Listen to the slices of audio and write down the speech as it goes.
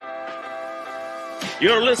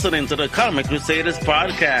You're listening to the Comic Crusaders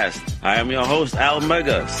podcast. I am your host, Al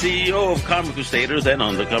Mega, CEO of Comic Crusaders and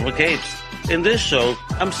Undercover Capes. In this show,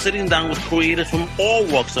 I'm sitting down with creators from all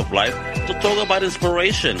walks of life to talk about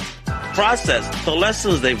inspiration, process, the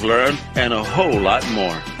lessons they've learned, and a whole lot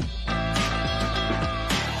more.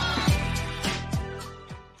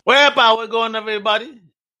 Where we're going, everybody?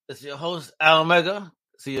 It's your host, Al Mega,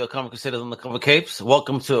 CEO of Comic Crusaders and Undercover Capes.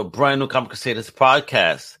 Welcome to a brand new Comic Crusaders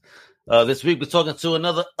podcast. This week, we're talking to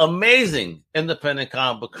another amazing independent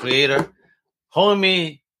comic book creator.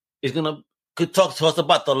 Homie is could talk to us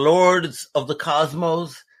about the Lords of the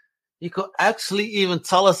Cosmos. He could actually even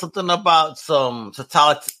tell us something about some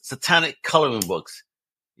satanic coloring books.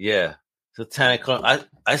 Yeah, satanic coloring.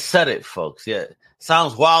 I said it, folks. Yeah,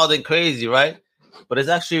 sounds wild and crazy, right? But it's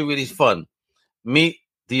actually really fun. Meet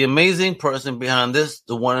the amazing person behind this,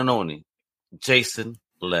 the one and only, Jason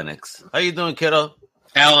Lennox. How you doing, kiddo?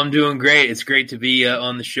 Al, I'm doing great. It's great to be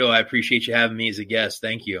on the show. I appreciate you having me as a guest.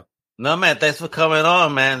 Thank you. No, man, thanks for coming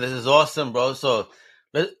on, man. This is awesome, bro. So,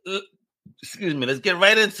 let's get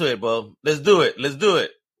right into it, bro. Let's do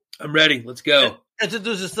it. I'm ready. Let's go.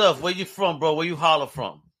 Introduce yourself. Where you from, bro? Where you holler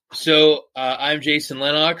from? So, I'm Jason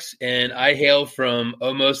Lennox, and I hail from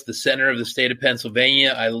almost the center of the state of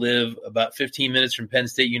Pennsylvania. I live about 15 minutes from Penn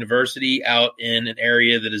State University out in an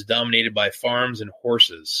area that is dominated by farms and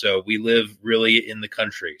horses. So we live really in the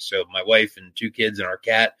country. So my wife and 2 kids and our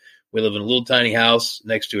cat, we live in a little tiny house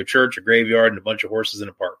next to a church, a graveyard, and a bunch of horses in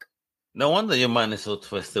a park. No wonder your mind is so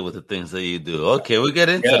twisted with the things that you do. Okay, we'll get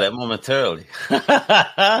into that momentarily.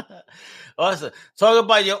 Awesome. Talk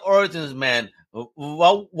about your origins, man.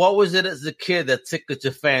 What was it as a kid that tickled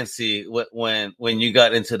your fancy when you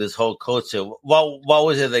got into this whole culture? What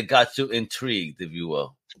was it that got you intrigued, if you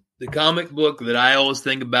will? The comic book that I always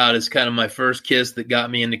think about as kind of my first kiss that got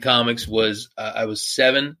me into comics was I was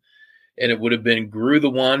 7, and it would have been Gru the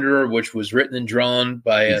Wanderer, which was written and drawn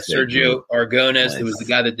by Sergio Aragonés. Nice. It was the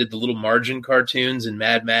guy that did the little margin cartoons in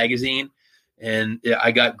Mad Magazine. And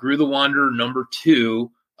I got Gru the Wanderer number 2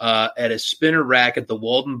 at a spinner rack at the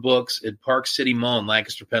Walden Books at Park City Mall in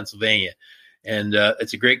Lancaster, Pennsylvania. And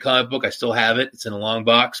it's a great comic book. I still have it. It's in a long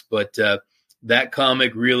box, but that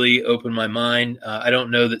comic really opened my mind. I don't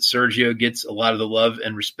know that Sergio gets a lot of the love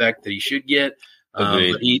and respect that he should get.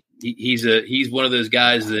 But he's one of those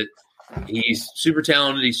guys that he's super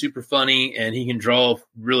talented, he's super funny, and he can draw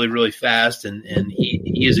really, really fast. And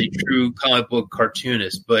he is a true comic book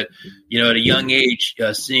cartoonist. But, at a young age,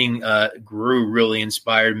 seeing Gru really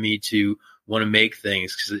inspired me to want to make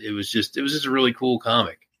things because it was just a really cool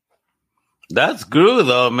comic. That's Gru,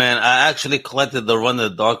 though, man. I actually collected the run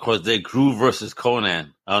of the Dark Horse Day, Gru versus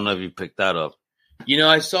Conan. I don't know if you picked that up.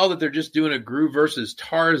 I saw that they're just doing a Gru versus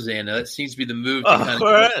Tarzan. Now, that seems to be the move to kind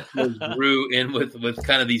of put Gru in with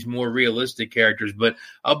kind of these more realistic characters. But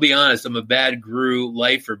I'll be honest, I'm a bad Gru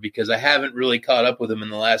lifer because I haven't really caught up with him in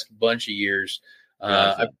the last bunch of years.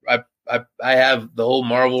 I have the whole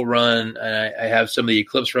Marvel run, and I have some of the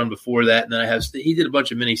Eclipse run before that, and then he did a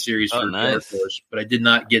bunch of miniseries for Dark Horse, but I did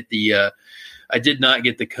not get the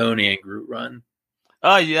Conan Gru run.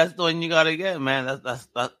 Oh, yeah, that's the one you gotta get, man. That's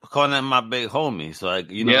Conan, my big homie. So I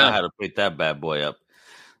had to pick that bad boy up.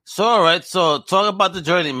 So all right, so talk about the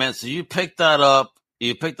journey, man. So you picked that up.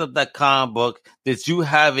 You picked up that comic book. Did you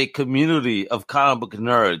have a community of comic book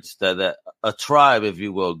nerds that a tribe, if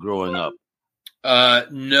you will, growing up?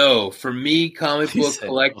 No, for me, comic book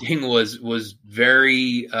collecting was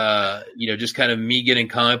very, just kind of me getting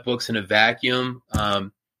comic books in a vacuum.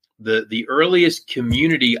 The earliest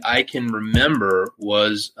community I can remember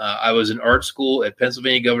was I was in art school at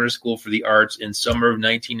Pennsylvania Governor's School for the Arts in summer of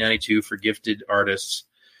 1992 for gifted artists.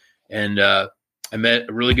 And I met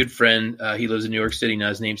a really good friend. He lives in New York City now.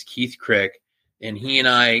 His name's Keith Crick. And he and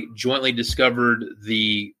I jointly discovered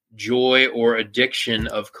the joy or addiction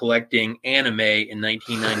of collecting anime in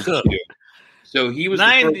 1992. So he was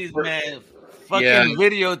 90s, man. Fucking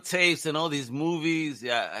videotapes and all these movies.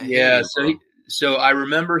 Yeah. So I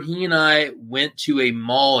remember he and I went to a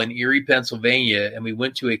mall in Erie, Pennsylvania, and we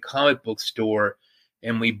went to a comic book store,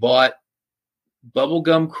 and we bought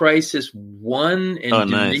Bubblegum Crisis 1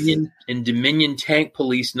 and Dominion Tank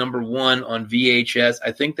Police number 1 on VHS.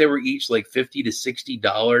 I think they were each like $50 to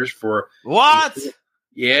 $60 for what?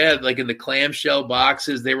 Yeah, like in the clamshell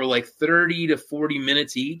boxes, they were like 30 to 40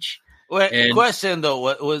 minutes each. Wait, question though,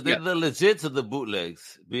 was they the legits or the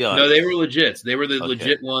bootlegs? Be honest. No, they were legits. They were the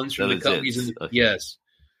legit ones from the companies. Yes.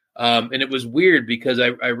 And it was weird because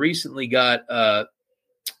I recently got a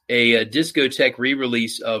Discotek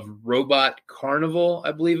re-release of Robot Carnival,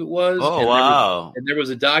 I believe it was. Oh, wow. And there was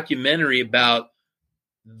a documentary about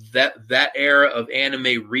that era of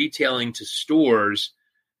anime retailing to stores.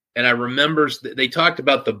 And I remember they talked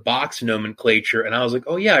about the box nomenclature, and I was like,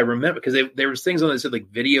 oh yeah, I remember, because there was things on that said like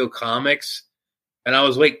video comics, and I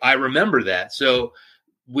was like, I remember that. So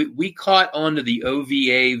we caught on to the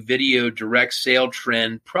OVA video direct sale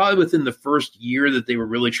trend probably within the first year that they were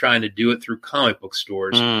really trying to do it through comic book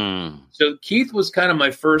stores. So Keith was kind of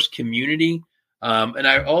my first community. And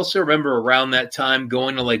I also remember around that time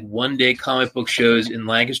going to like one-day comic book shows in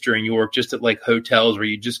Lancaster and York, just at like hotels where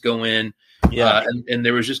you just go in. Yeah. And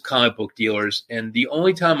there was just comic book dealers. And the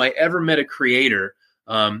only time I ever met a creator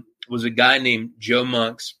was a guy named Joe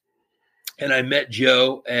Monks. And I met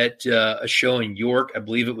Joe at a show in York. I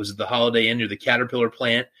believe it was the Holiday Inn or the Caterpillar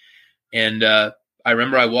plant. And I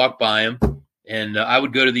remember I walked by him, and I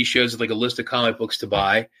would go to these shows with like a list of comic books to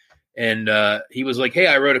buy. And he was like, hey,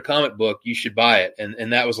 I wrote a comic book. You should buy it.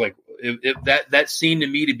 And that was like, that seemed to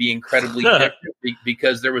me to be incredibly different,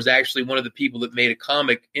 because there was actually one of the people that made a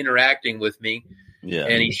comic interacting with me. Yeah.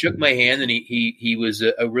 And he shook my hand, and he was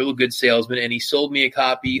a real good salesman, and he sold me a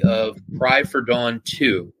copy of Cry for Dawn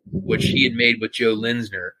 2, which he had made with Joe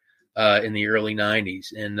Linsner in the early 90s.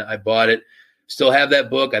 And I bought it. Still have that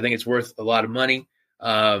book. I think it's worth a lot of money.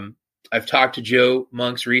 I've talked to Joe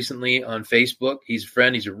Monks recently on Facebook. He's a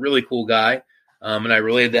friend. He's a really cool guy. And I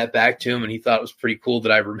relayed that back to him, and he thought it was pretty cool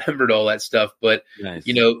that I remembered all that stuff. But, nice.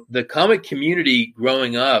 You know, the comic community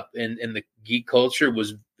growing up and the geek culture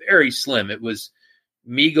was very slim. It was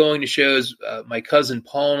me going to shows. My cousin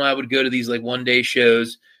Paul and I would go to these like one-day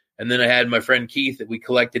shows. And then I had my friend Keith that we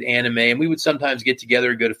collected anime, and we would sometimes get together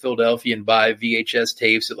and go to Philadelphia and buy VHS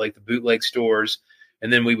tapes at like the bootleg stores.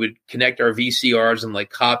 And then we would connect our VCRs and like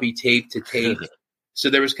copy tape to tape. So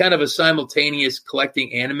there was kind of a simultaneous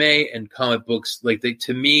collecting anime and comic books. Like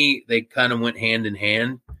to me, they kind of went hand in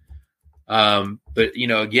hand. But, you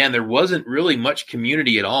know, again, there wasn't really much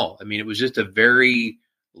community at all. I mean, it was just a very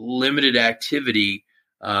limited activity.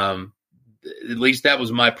 At least that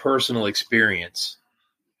was my personal experience.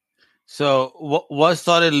 So what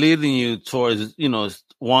started leading you towards, you know,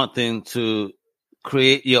 wanting to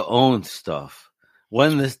create your own stuff?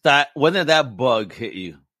 When did that bug hit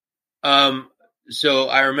you? So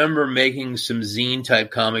I remember making some zine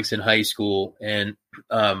type comics in high school, and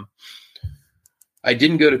I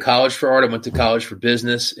didn't go to college for art. I went to college for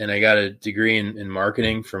business, and I got a degree in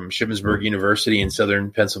marketing from Shippensburg University in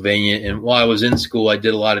Southern Pennsylvania. And while I was in school, I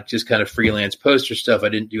did a lot of just kind of freelance poster stuff. I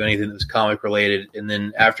didn't do anything that was comic related. And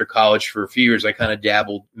then after college for a few years, I kind of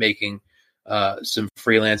dabbled making some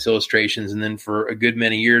freelance illustrations. And then for a good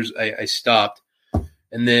many years, I stopped.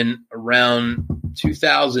 And then around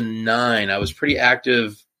 2009, I was pretty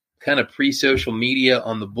active, kind of pre-social media,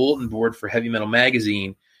 on the bulletin board for Heavy Metal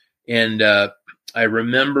Magazine. And I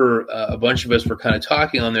remember a bunch of us were kind of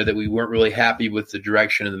talking on there that we weren't really happy with the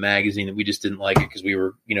direction of the magazine, that we just didn't like it because we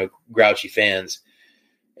were, you know, grouchy fans.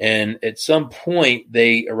 And at some point,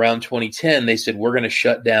 around 2010, they said, we're going to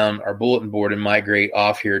shut down our bulletin board and migrate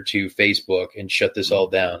off here to Facebook and shut this all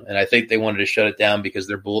down. And I think they wanted to shut it down because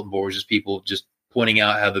their bulletin board was just people just pointing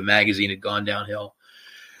out how the magazine had gone downhill.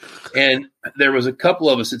 And there was a couple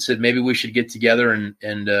of us that said, maybe we should get together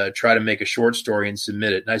and try to make a short story and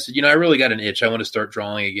submit it. And I said, you know, I really got an itch. I want to start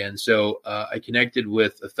drawing again. So I connected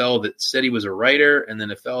with a fellow that said he was a writer, and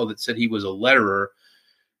then a fellow that said he was a letterer.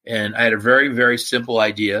 And I had a very, very simple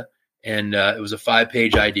idea, and it was a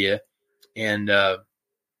 5-page idea. And I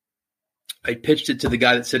pitched it to the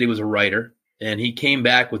guy that said he was a writer. And he came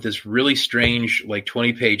back with this really strange, like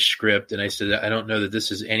 20-page script. And I said, I don't know that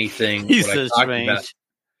this is anything He's what so I talked strange. about.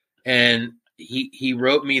 And he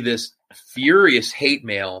wrote me this furious hate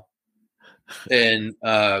mail and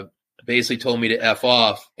basically told me to F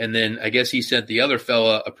off. And then I guess he sent the other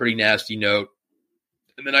fella a pretty nasty note.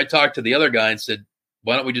 And then I talked to the other guy and said,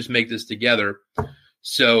 why don't we just make this together?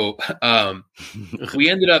 So we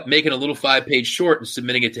ended up making a little 5-page short and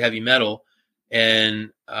submitting it to Heavy Metal.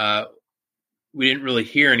 And we didn't really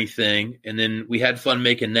hear anything. And then we had fun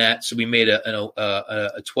making that. So we made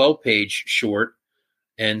a 12-page short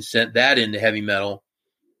and sent that into Heavy Metal.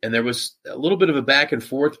 And there was a little bit of a back and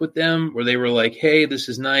forth with them where they were like, hey, this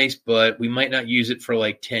is nice, but we might not use it for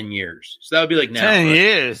like 10 years. So that would be like now. 10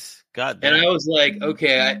 years. God damn. And I was like,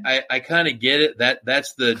 okay, I kind of get it.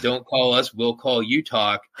 That's the don't call us, we'll call you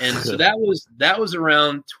talk. And so that was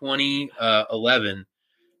around 2011.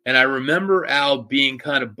 And I remember Al being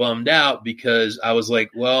kind of bummed out because I was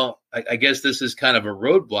like, well, I guess this is kind of a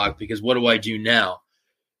roadblock because what do I do now?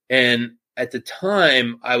 And at the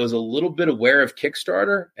time, I was a little bit aware of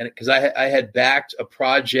Kickstarter, and because I had backed a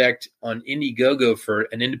project on Indiegogo for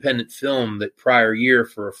an independent film that prior year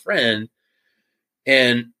for a friend.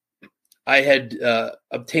 And I had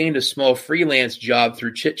obtained a small freelance job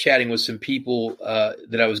through chit-chatting with some people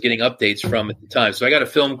that I was getting updates from at the time. So I got a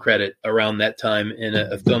film credit around that time in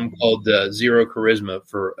a film called Zero Charisma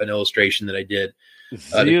for an illustration that I did.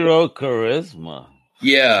 Zero Charisma.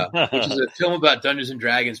 Yeah, which is a film about Dungeons and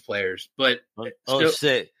Dragons players. But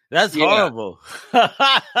shit, that's horrible.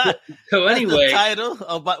 So anyway, the title.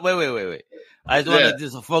 Oh, but wait. I just want to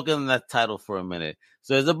just focus on that title for a minute.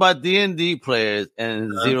 So it's about D&D players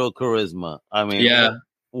and zero charisma. I mean,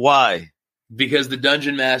 why? Because the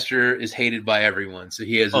dungeon master is hated by everyone, so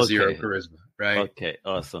he has a zero charisma, right? Okay,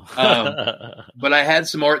 awesome. But I had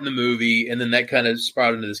some art in the movie, and then that kind of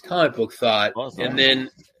sprouted into this comic book thought. Awesome. And then,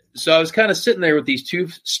 so I was kind of sitting there with these two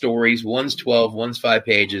stories. One's 12, one's 5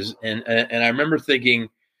 pages. And I remember thinking,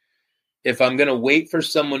 if I'm going to wait for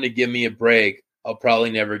someone to give me a break, I'll probably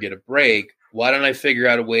never get a break. Why don't I figure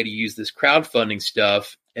out a way to use this crowdfunding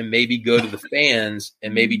stuff and maybe go to the fans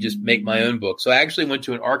and maybe just make my own book? So I actually went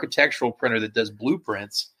to an architectural printer that does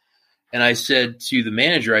blueprints. And I said to the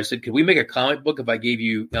manager, I said, could we make a comic book if I gave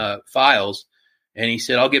you files? And he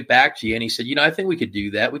said, I'll get back to you. And he said, I think we could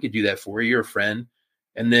do that. We could do that for you. You're a friend.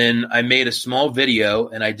 And then I made a small video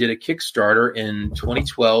and I did a Kickstarter in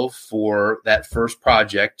 2012 for that first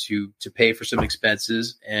project to pay for some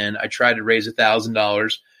expenses. And I tried to raise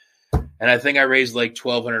 $1,000. And I think I raised like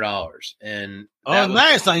 $1,200. And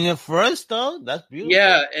nice on your first though. That's beautiful.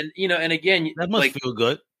 Yeah, and and again, that must feel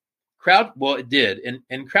good. Well, it did,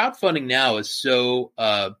 and crowdfunding now is so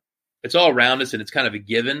it's all around us, and it's kind of a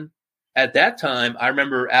given. At that time, I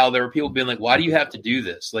remember, Al, there were people being like, "Why do you have to do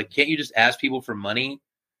this? Like, can't you just ask people for money?"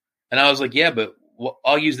 And I was like, "Yeah, but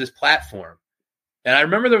I'll use this platform." And I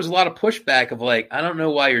remember there was a lot of pushback of like, I don't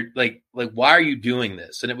know why you're like, why are you doing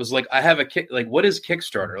this? And it was like, I have a what is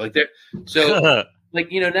Kickstarter? Like there, so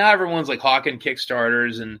like, now everyone's like hawking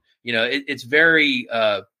Kickstarters and, it's very,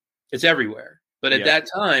 it's everywhere. But at that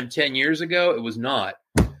time, 10 years ago, it was not.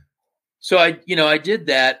 So I did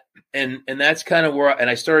that. And that's kind of where,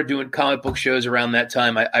 and I started doing comic book shows around that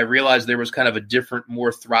time. I realized there was kind of a different,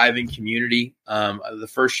 more thriving community. The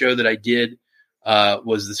first show that I did,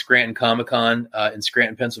 was the Scranton Comic-Con in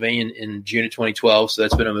Scranton, Pennsylvania in June of 2012. So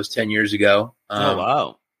that's been almost 10 years ago. Oh,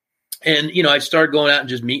 wow. And, I started going out and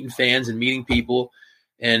just meeting fans and meeting people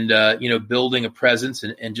and, building a presence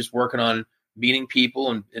and just working on meeting people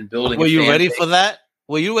and building. Were you ready for that?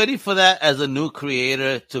 Were you ready for that as a new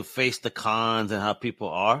creator to face the cons and how people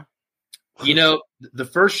are? The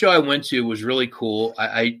first show I went to was really cool.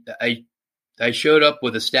 I showed up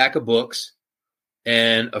with a stack of books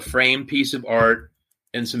and a framed piece of art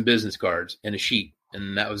and some business cards and a sheet.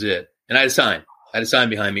 And that was it. And I had a sign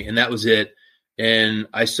behind me and that was it. And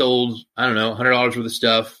I sold, I don't know, $100 worth of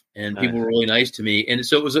stuff and people were really nice to me. And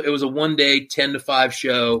so it was a 1 day, 10 to 5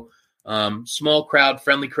 show, small crowd,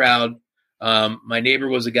 friendly crowd. My neighbor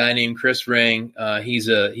was a guy named Chris Ring. He's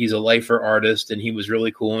a lifer artist and he was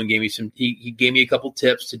really cool and gave me he gave me a couple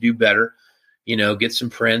tips to do better. Get some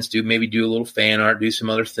prints, maybe do a little fan art, do some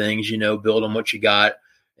other things, build on what you got.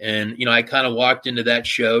 And, I kind of walked into that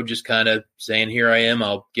show just kind of saying, here I am,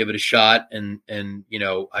 I'll give it a shot. And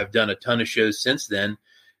I've done a ton of shows since then.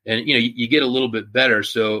 And, you get a little bit better.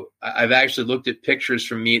 So I've actually looked at pictures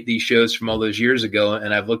from me at these shows from all those years ago.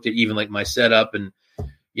 And I've looked at even like my setup and,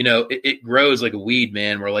 it grows like a weed,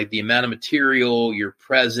 man, where like the amount of material, your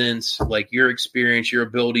presence, like your experience, your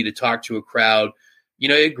ability to talk to a crowd,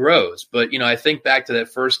 it grows. But, I think back to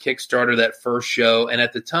that first Kickstarter, that first show. And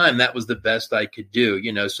at the time, that was the best I could do,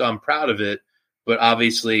 so I'm proud of it. But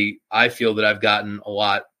obviously, I feel that I've gotten a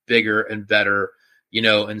lot bigger and better,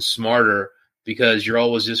 and smarter because you're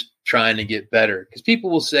always just trying to get better. Because people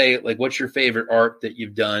will say, like, what's your favorite art that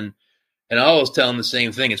you've done? And I always tell them the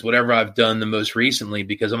same thing. It's whatever I've done the most recently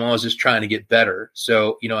because I'm always just trying to get better.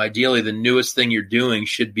 So, ideally, the newest thing you're doing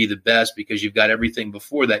should be the best because you've got everything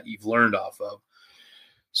before that you've learned off of.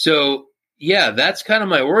 So, yeah, that's kind of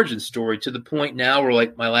my origin story to the point now where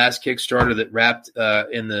like my last Kickstarter that wrapped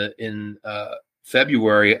in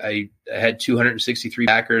February, I had 263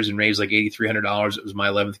 backers and raised like $8,300. It was my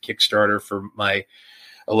 11th Kickstarter for my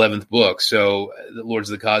 11th book. So the Lords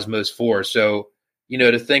of the Cosmos 4. So,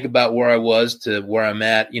 to think about where I was to where I'm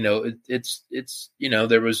at, it's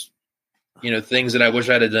there was, things that I wish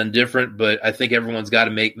I'd have done different, but I think everyone's got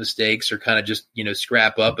to make mistakes or kind of just,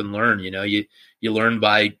 scrap up and learn. You learn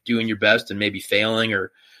by doing your best and maybe failing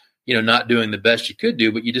or, not doing the best you could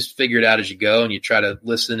do, but you just figure it out as you go and you try to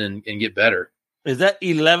listen and get better. Is that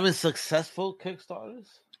 11 successful Kickstarters?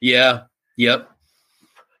 Yeah. Yep.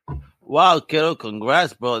 Wow, kiddo.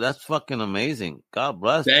 Congrats, bro. That's fucking amazing. God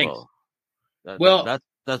bless, Thanks. bro.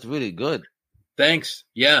 That's really good. Thanks.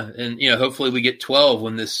 Yeah. And, hopefully we get 12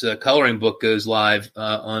 when this coloring book goes live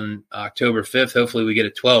on October 5th. Hopefully we get a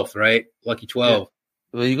 12th, right? Lucky 12.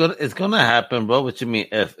 Yeah. Well, it's going to happen, bro. What you mean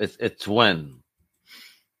if? It's when?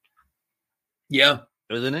 Yeah.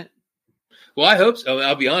 Isn't it? Well, I hope so.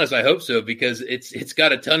 I'll be honest. I hope so because it's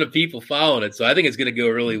got a ton of people following it. So I think it's going to go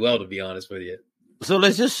really well, to be honest with you. So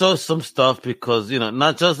let's just show some stuff because,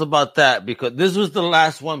 not just about that, because this was the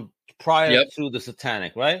last one prior to the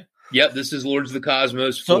Satanic, right? Yep, this is Lords of the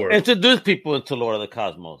Cosmos 4. So introduce people into Lord of the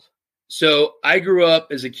Cosmos. So I grew up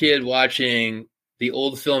as a kid watching the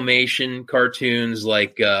old Filmation cartoons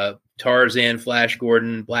like Tarzan, Flash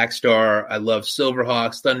Gordon, Black Star. I love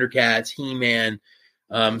Silverhawks, Thundercats, He-Man.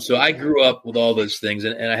 So I grew up with all those things,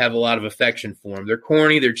 and I have a lot of affection for them. They're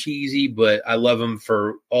corny, they're cheesy, but I love them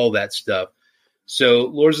for all that stuff. So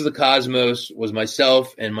Lords of the Cosmos was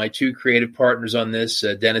myself and my two creative partners on this,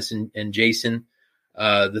 Dennis and Jason.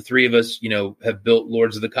 The three of us, have built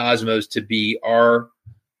Lords of the Cosmos to be our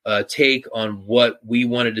take on what we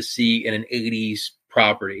wanted to see in an 80s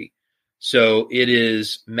property. So it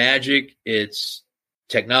is magic, it's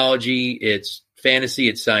technology, it's fantasy,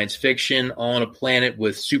 it's science fiction, all on a planet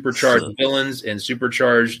with supercharged villains and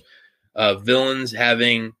supercharged villains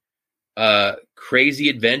having crazy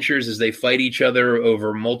adventures as they fight each other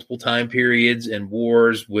over multiple time periods and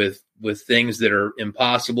wars with things that are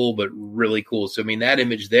impossible but really cool. So, I mean, that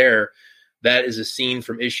image there, that is a scene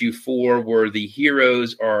from issue 4 where the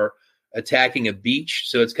heroes are attacking a beach.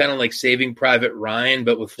 So it's kind of like Saving Private Ryan,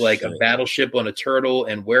 but with like a battleship on a turtle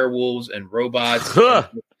and werewolves and robots.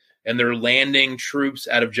 And they're landing troops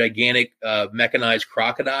out of gigantic mechanized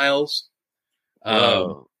crocodiles.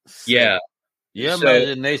 Yeah. Your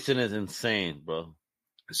imagination is insane, bro.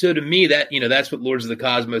 So to me, that that's what Lords of the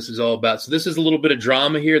Cosmos is all about. So this is a little bit of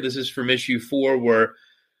drama here. This is from issue 4 where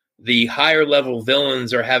the higher level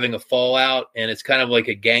villains are having a fallout, and it's kind of like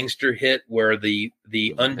a gangster hit where the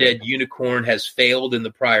undead unicorn has failed in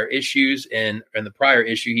the prior issues, and in the prior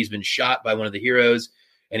issue he's been shot by one of the heroes,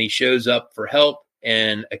 and he shows up for help,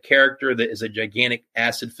 and a character that is a gigantic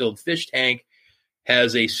acid-filled fish tank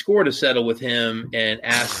has a score to settle with him and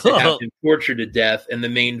asks to have him tortured to death, and the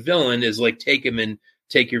main villain is like, take him and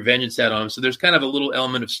take your vengeance out on him. So there's kind of a little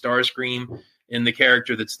element of Starscream in the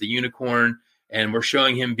character that's the unicorn, and we're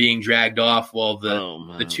showing him being dragged off while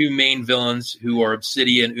the two main villains, who are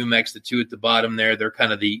Obsidian, Umex, the two at the bottom there, they're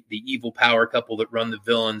kind of the evil power couple that run the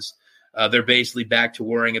villains. They're basically back to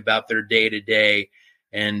worrying about their day-to-day.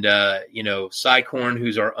 And, Cycorn,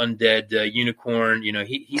 who's our undead unicorn,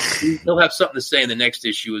 he'll have something to say in the next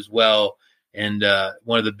issue as well. And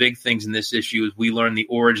one of the big things in this issue is we learn the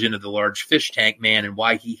origin of the large fish tank man and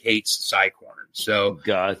why he hates Cycorn. So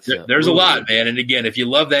there's a lot, man. And again, if you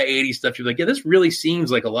love that 80s stuff, you're like, yeah, this really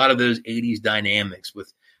seems like a lot of those 80s dynamics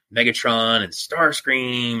with Megatron and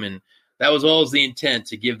Starscream. And that was always the intent,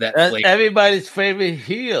 to give that flavor. Everybody's favorite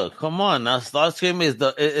heel. Come on. Now Starscream is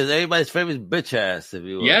everybody's favorite bitch ass, if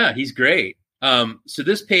you will. Yeah, he's great. So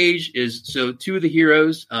this page is, two of the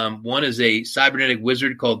heroes. One is a cybernetic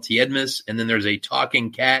wizard called Tiedmus, and then there's a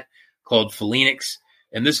talking cat called Phoenix.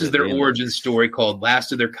 And this is their origin story called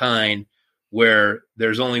Last of Their Kind, where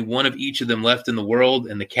there's only one of each of them left in the world,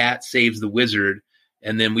 and the cat saves the wizard.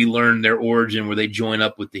 And then we learn their origin where they join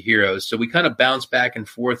up with the heroes. So we kind of bounce back and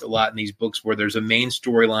forth a lot in these books where there's a main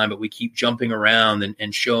storyline, but we keep jumping around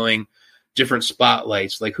and showing different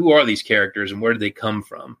spotlights, like who are these characters and where do they come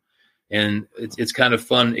from? And it's kind of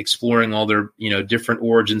fun exploring all their, different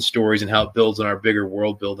origin stories and how it builds on our bigger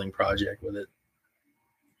world building project with it.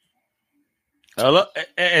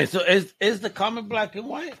 And so is the comic black and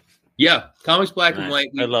white? Yeah, comics black and white.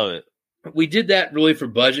 I love it. We did that really for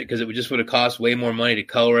budget because it just would have cost way more money to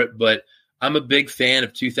color it. But I'm a big fan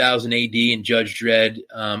of 2000 AD and Judge Dredd,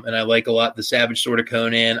 and I like a lot the Savage Sword of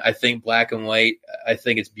Conan. I think black and white, I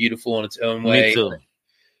think it's beautiful in its own way. Me too.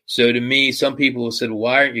 So to me, some people have said, well,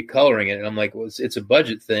 why aren't you coloring it? And I'm like, well, it's a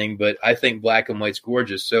budget thing, but I think black and white's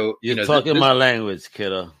gorgeous. So you're talking my language,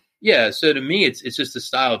 kiddo. Yeah, so to me, it's just a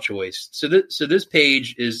style choice. So this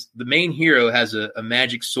page is, the main hero has a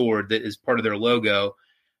magic sword that is part of their logo,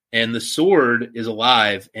 and the sword is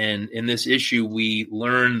alive. And in this issue, we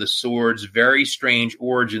learn the sword's very strange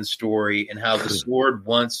origin story and how the sword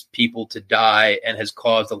wants people to die and has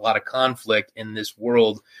caused a lot of conflict in this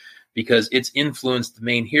world because it's influenced the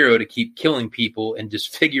main hero to keep killing people and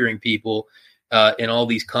disfiguring people in all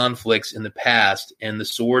these conflicts in the past. And the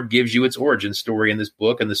sword gives you its origin story in this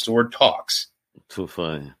book, and the sword talks. Too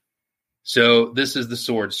funny. So this is the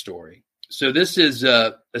sword story. So this is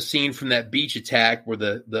a scene from that beach attack where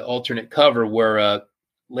the alternate cover where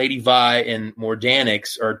Lady Vi and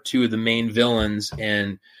Mordanix are two of the main villains,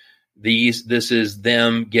 and This is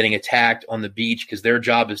them getting attacked on the beach because their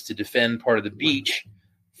job is to defend part of the beach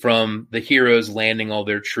from the heroes landing all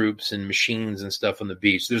their troops and machines and stuff on the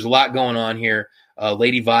beach. There's a lot going on here.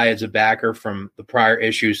 Lady Vi is a backer from the prior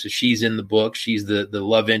issues, so she's in the book. She's the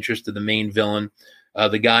love interest of the main villain.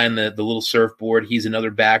 The guy in the little surfboard, he's another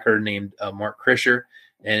backer named Mark Krischer,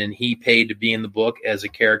 and he paid to be in the book as a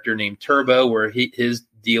character named Turbo, where his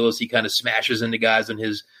deal is he kind of smashes into guys on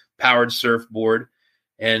his powered surfboard.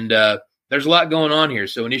 And there's a lot going on here.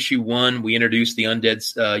 So in issue 1, we introduced the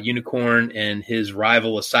undead unicorn and his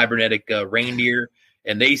rival, a cybernetic reindeer,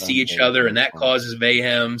 and they see each other, and that causes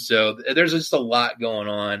mayhem. So there's just a lot going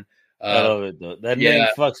on. I love it, though. That name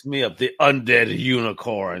fucks me up. The undead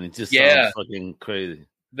unicorn. It just sounds fucking crazy.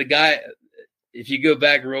 The guy, if you go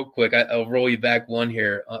back real quick, I'll roll you back one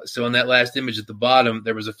here. So in that last image at the bottom,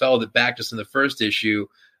 there was a fellow that backed us in the first issue.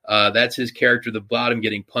 That's his character at the bottom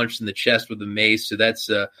getting punched in the chest with a mace. So that's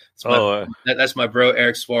my bro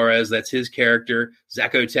Eric Suarez. That's his character,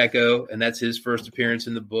 Zaco Teco, and that's his first appearance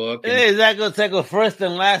in the book. Hey, Zaco Teco, first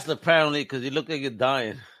and last apparently, because he looked like he's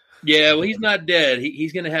dying. Yeah, well, he's not dead.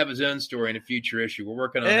 He's going to have his own story in a future issue. We're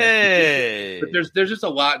working on that. But there's just a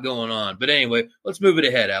lot going on. But anyway, let's move it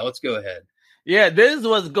ahead, Al. Let's go ahead. Yeah, this is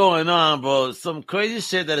what's going on, bro. Some crazy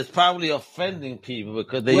shit that is probably offending people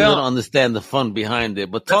because they don't understand the fun behind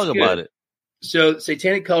it. But talk about it. So,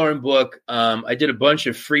 Satanic Coloring Book, I did a bunch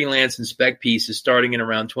of freelance and spec pieces starting in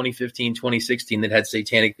around 2015, 2016 that had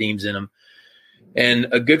satanic themes in them. And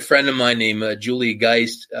a good friend of mine named Julia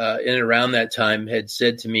Geist, in and around that time, had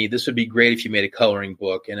said to me, "This would be great if you made a coloring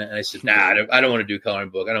book." And I said, "Nah, I don't want to do a coloring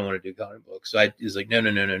book. I don't want to do a coloring book." So I was like, "No."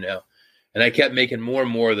 And I kept making more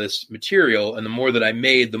and more of this material. And the more that I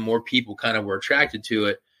made, the more people kind of were attracted to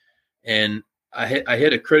it. And I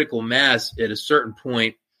hit a critical mass at a certain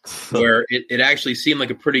point where it actually seemed like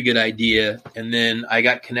a pretty good idea. And then I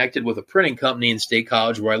got connected with a printing company in State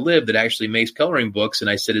College where I live that actually makes coloring books. And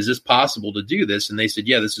I said, "Is this possible to do this?" And they said,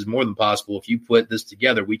 "Yeah, this is more than possible. If you put this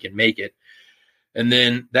together, we can make it." And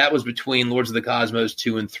then that was between Lords of the Cosmos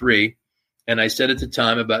 2 and 3. And I said at the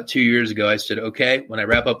time, about 2 years ago, I said, "Okay, when I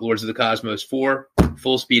wrap up Lords of the Cosmos 4,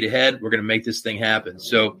 full speed ahead, we're going to make this thing happen."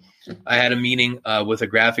 So I had a meeting with a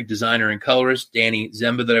graphic designer and colorist, Danny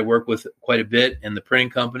Zemba, that I work with quite a bit, and the printing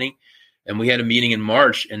company. And we had a meeting in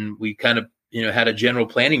March, and we kind of, had a general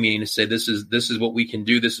planning meeting to say, this is what we can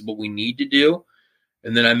do. This is what we need to do.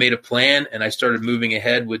 And then I made a plan, and I started moving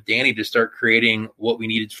ahead with Danny to start creating what we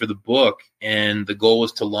needed for the book. And the goal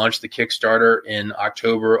was to launch the Kickstarter in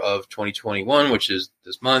October of 2021, which is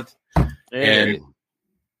this month. And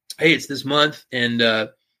it's this month, and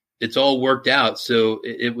it's all worked out. So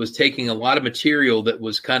it was taking a lot of material that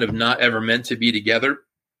was kind of not ever meant to be together,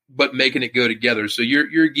 but making it go together. So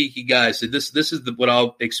you're a geeky guy. So this is what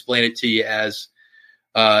I'll explain it to you as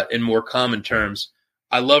in more common terms.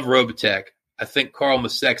 I love Robotech. I think Carl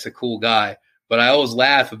Masek's a cool guy, but I always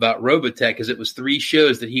laugh about Robotech because it was 3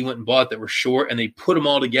 shows that he went and bought that were short, and they put them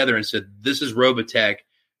all together and said, "This is Robotech."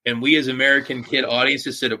 And we as American kid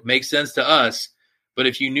audiences said it makes sense to us. But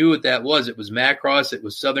if you knew what that was, it was Macross, it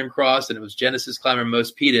was Southern Cross, and it was Genesis Climber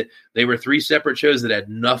Most PETA. They were 3 separate shows that had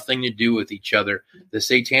nothing to do with each other. The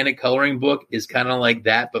Satanic Coloring Book is kind of like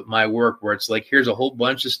that, but my work, where it's like, here's a whole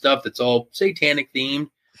bunch of stuff that's all satanic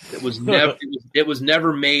themed. It was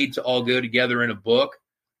never made to all go together in a book,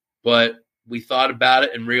 but we thought about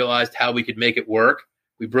it and realized how we could make it work.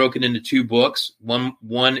 We broke it into 2 books.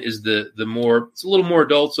 One is the more, it's a little more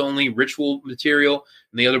adults only ritual material,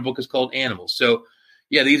 and the other book is called Animals. So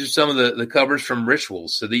yeah, these are some of the covers from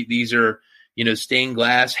Rituals. So these are, stained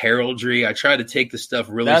glass heraldry. I try to take the stuff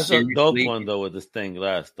really seriously. That's a dope one though, with the stained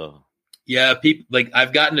glass though. Yeah, people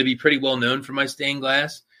I've gotten to be pretty well known for my stained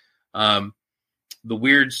glass. The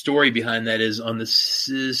weird story behind that is on the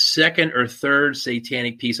second or third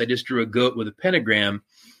satanic piece, I just drew a goat with a pentagram,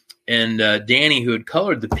 and Danny, who had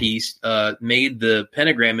colored the piece, made the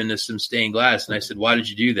pentagram into some stained glass. And I said, "Why did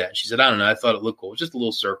you do that?" She said, "I don't know. I thought it looked cool. It was just a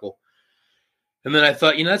little circle." And then I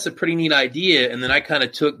thought, that's a pretty neat idea. And then I kind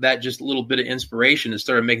of took that just a little bit of inspiration and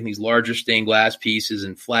started making these larger stained glass pieces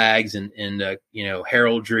and flags and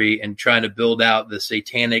heraldry, and trying to build out the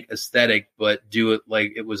satanic aesthetic, but do it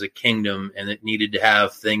like it was a kingdom, and it needed to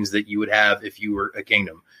have things that you would have if you were a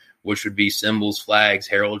kingdom, which would be symbols, flags,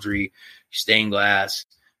 heraldry, stained glass,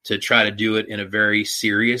 to try to do it in a very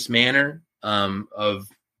serious manner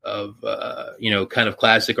kind of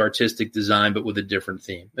classic artistic design, but with a different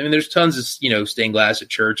theme. I mean, there's tons of, stained glass at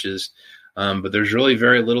churches, but there's really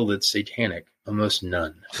very little that's satanic, almost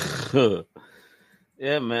none.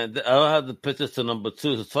 Yeah, man. I'll have the pictures to number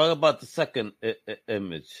 2. So talk about the second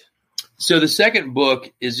image. So the second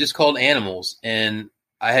book is just called Animals. And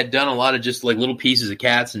I had done a lot of just like little pieces of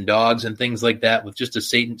cats and dogs and things like that with just a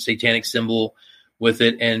satanic symbol with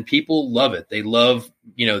it, and people love it. They love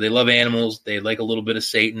animals. They like a little bit of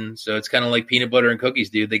Satan, so it's kind of like peanut butter and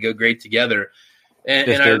cookies, dude. They go great together.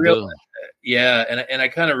 And I realized, and I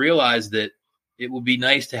kind of realized that it would be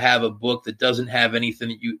nice to have a book that doesn't have anything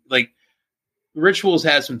that you like. Rituals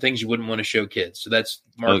has some things you wouldn't want to show kids, so that's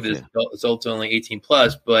marketed as adults only 18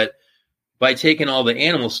 plus. But by taking all the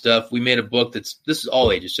animal stuff, we made a book this is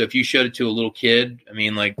all ages. So if you showed it to a little kid,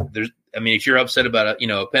 if you're upset about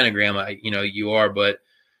a pentagram, you are, but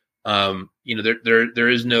there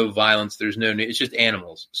is no violence. There's it's just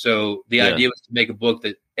animals. So the idea was to make a book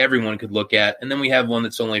that everyone could look at. And then we have one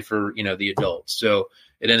that's only for, the adults. So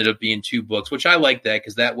it ended up being 2 books, which I like that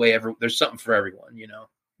because that way there's something for everyone,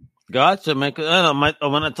 Gotcha, man.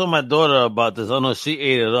 When I told my daughter about this, I know she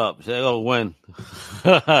ate it up. She said, "Oh, when?"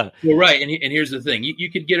 Well, right. And here's the thing: you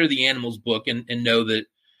could get her the animals book and know that,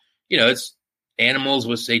 it's animals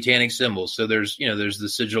with satanic symbols. So there's the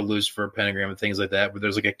sigil of Lucifer, pentagram, and things like that. But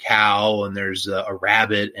there's like a cow, and there's a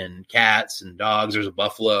rabbit, and cats, and dogs. There's a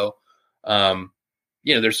buffalo.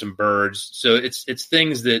 There's some birds. So it's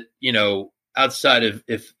things that outside of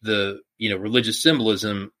if the religious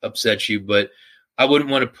symbolism upsets you, but I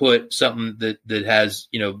wouldn't want to put something that has,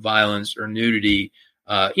 violence or nudity,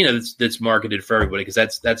 that's marketed for everybody,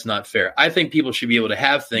 because that's not fair. I think people should be able to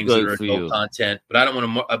have things that are adult content, but I don't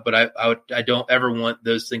want to. But I don't ever want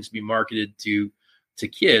those things to be marketed to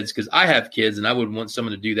kids, because I have kids and I wouldn't want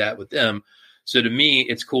someone to do that with them. So to me,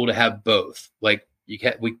 it's cool to have both. Like we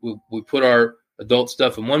put our adult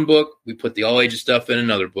stuff in one book, we put the all ages stuff in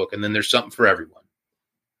another book, and then there's something for everyone.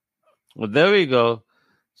 Well, there we go.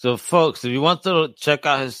 So, folks, if you want to check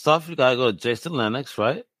out his stuff, you got to go to Jason Lennox,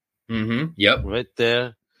 right? Mm-hmm. Yep. Right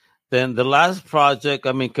there. Then the last project,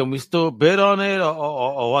 can we still bid on it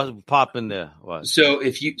or what's popping there? What? So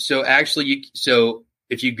if you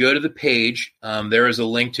go to the page, there is a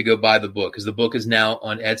link to go buy the book, because the book is now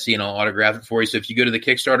on Etsy and I'll autograph it for you. So if you go to the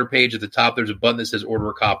Kickstarter page at the top, there's a button that says order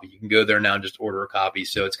a copy. You can go there now and just order a copy.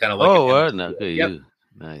 So it's kind of like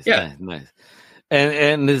Nice. Nice.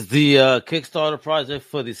 And is the Kickstarter project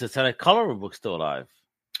for the Satanic Coloring book still alive?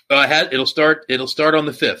 It'll start on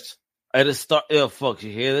the 5th. Folks,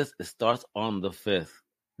 you hear this? It starts on the 5th.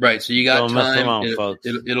 Right, so you got time.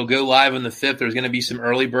 It'll go live on the 5th. There's going to be some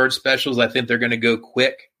early bird specials. I think they're going to go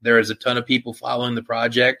quick. There is a ton of people following the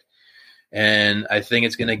project, and I think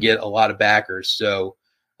it's going to get a lot of backers. So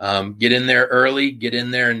get in there early, get in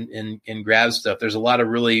there and grab stuff. There's a lot of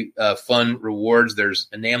really fun rewards. There's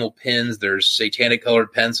enamel pins. There's satanic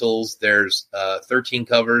colored pencils. There's 13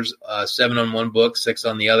 covers, 7 on one book, 6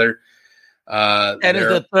 on the other. And is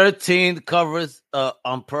the 13 covers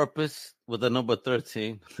on purpose with the number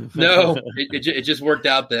 13? No, it just worked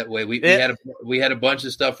out that way. We had a bunch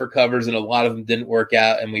of stuff for covers, and a lot of them didn't work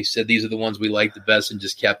out. And we said these are the ones we liked the best, and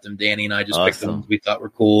just kept them. Danny and I just picked the ones we thought were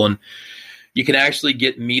cool. And you can actually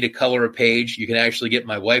get me to color a page. You can actually get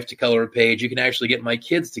my wife to color a page. You can actually get my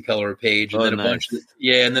kids to color a page. And then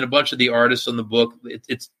a bunch of the artists on the book.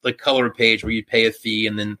 It's like color a page where you pay a fee,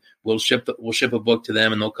 and then we'll ship a book to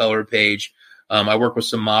them, and they'll color a page. I work with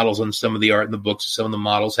some models on some of the art in the books. Some of the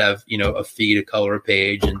models have, a fee to color a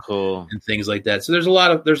page and things like that. So there's a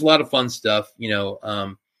lot of fun stuff.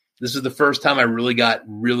 This is the first time I really got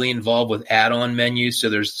involved with add-on menus.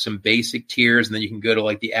 So there's some basic tiers, and then you can go to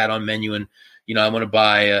like the add-on menu, and I want to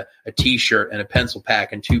buy a T-shirt and a pencil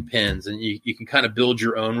pack and 2 pens, and you can kind of build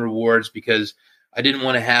your own rewards, because I didn't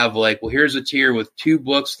want to have like, well, here's a tier with 2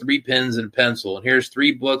 books, 3 pens, and a pencil, and here's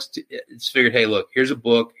 3 books. It's figured, hey, look, here's a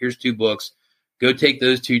book, here's 2 books. Go take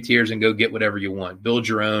those 2 tiers and go get whatever you want. Build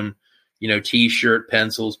your own, T-shirt,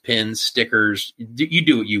 pencils, pins, stickers. You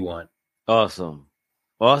do what you want. Awesome.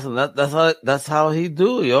 That's how he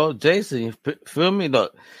do, yo. Jason, you feel me?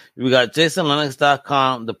 Look, we got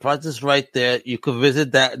jasonlennox.com. The price is right there. You can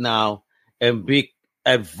visit that now and be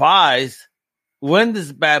advised when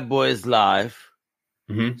this bad boy is live.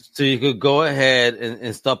 Mm-hmm. So you could go ahead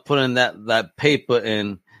and start putting that paper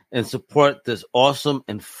in and support this awesome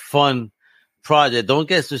and fun project. Don't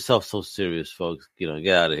get yourself so serious, folks. Get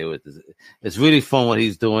out of here with this. It's really fun what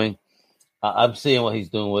he's doing. I'm seeing what he's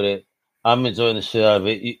doing with it. I'm enjoying the shit out of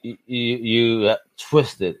it. You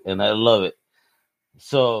twist it, and I love it.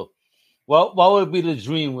 So, what would be the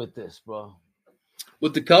dream with this, bro?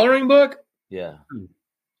 With the coloring book? Yeah.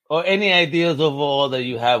 Or any ideas overall that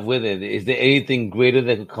you have with it? Is there anything greater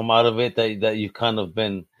that could come out of it that you've kind of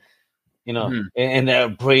been, in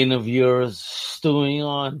that brain of yours stewing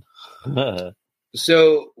on?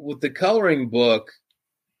 So with the coloring book,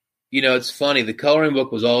 You know, it's funny. The coloring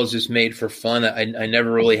book was always just made for fun. I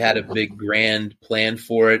never really had a big grand plan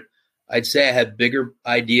for it. I'd say I had bigger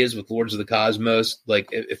ideas with Lords of the Cosmos. Like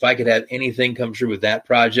if I could have anything come true with that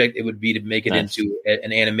project, it would be to make it into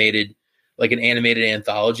an animated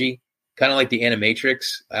anthology, kind of like the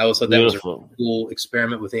Animatrix. I always thought that was a cool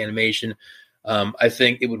experiment with animation. I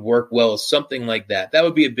think it would work well as something like that. That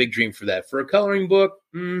would be a big dream for that. For a coloring book,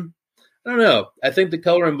 I don't know. I think the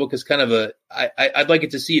coloring book is kind of I'd like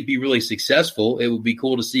it to see it be really successful. It would be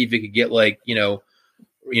cool to see if it could get like, you know,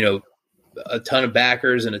 a ton of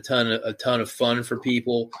backers and a ton of fun for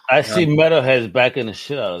people. I see Metalhead's backing the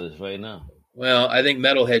shit out of this right now. Well, I think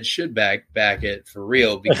Metalhead should back it for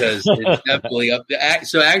real because it's definitely up to.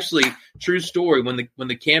 So actually, true story. When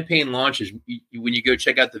the campaign launches, when you go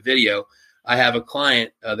check out the video, I have a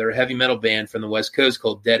client. They're a heavy metal band from the West Coast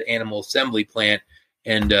called Dead Animal Assembly Plant,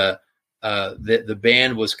 and the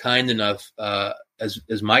band was kind enough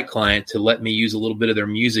as my client to let me use a little bit of their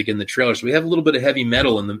music in the trailer. So we have a little bit of heavy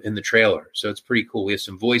metal in the trailer. So it's pretty cool. We have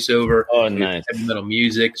some voiceover, nice, heavy metal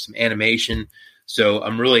music, some animation. So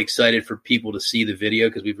I'm really excited for people to see the video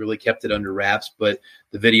because we've really kept it under wraps. But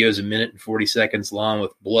the video is 1 minute and 40 seconds long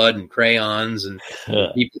with blood and crayons and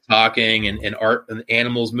people talking and art and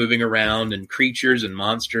animals moving around and creatures and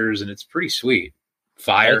monsters. And it's pretty sweet.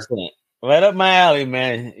 Fire. Excellent. Right up my alley,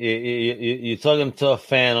 man. You're talking to a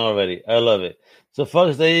fan already. I love it. So,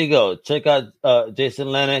 folks, there you go. Check out Jason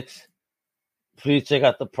Lennox. Please check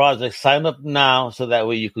out the project. Sign up now so that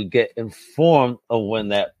way you could get informed of when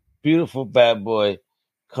that beautiful bad boy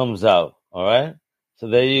comes out. All right? So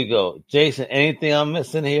there you go. Jason, anything I'm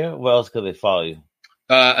missing here? Where else could they follow you?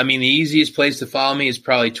 I mean, the easiest place to follow me is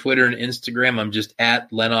probably Twitter and Instagram. I'm just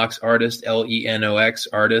at Lennox Artist, Lenox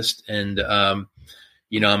Artist. And,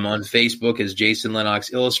 I'm on Facebook as Jason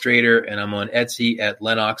Lennox Illustrator, and I'm on Etsy at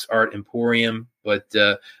Lennox Art Emporium. But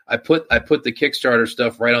I put the Kickstarter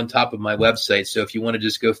stuff right on top of my website. So if you want to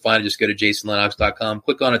just go find it, just go to jasonlennox.com.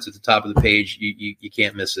 Click on it. It's at the top of the page. You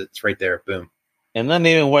can't miss it. It's right there. Boom. And don't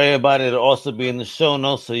even worry about it. It'll also be in the show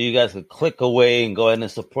notes so you guys can click away and go ahead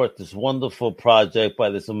and support this wonderful project by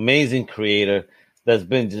this amazing creator that's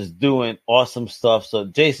been just doing awesome stuff. So,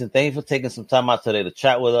 Jason, thank you for taking some time out today to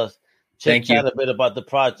chat with us. Chat a bit about the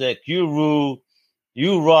project. You rule.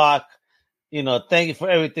 You rock. Thank you for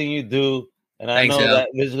everything you do. And I know that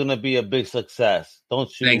this is going to be a big success.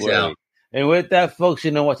 Don't you worry. Al. And with that, folks,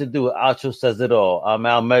 you know what to do. Outro says it all. I'm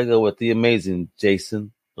Al Mega with the amazing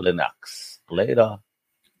Jason Lennox. Later.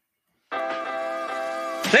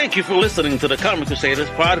 Thank you for listening to the Comic Crusaders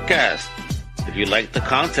podcast. If you like the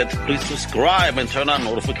content, please subscribe and turn on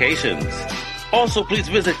notifications. Also, please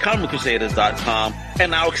visit ComicCrusaders.com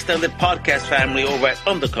and our extended podcast family over at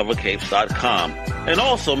UndercoverCapes.com. And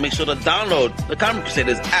also, make sure to download the Comic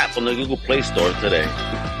Crusaders app on the Google Play Store today.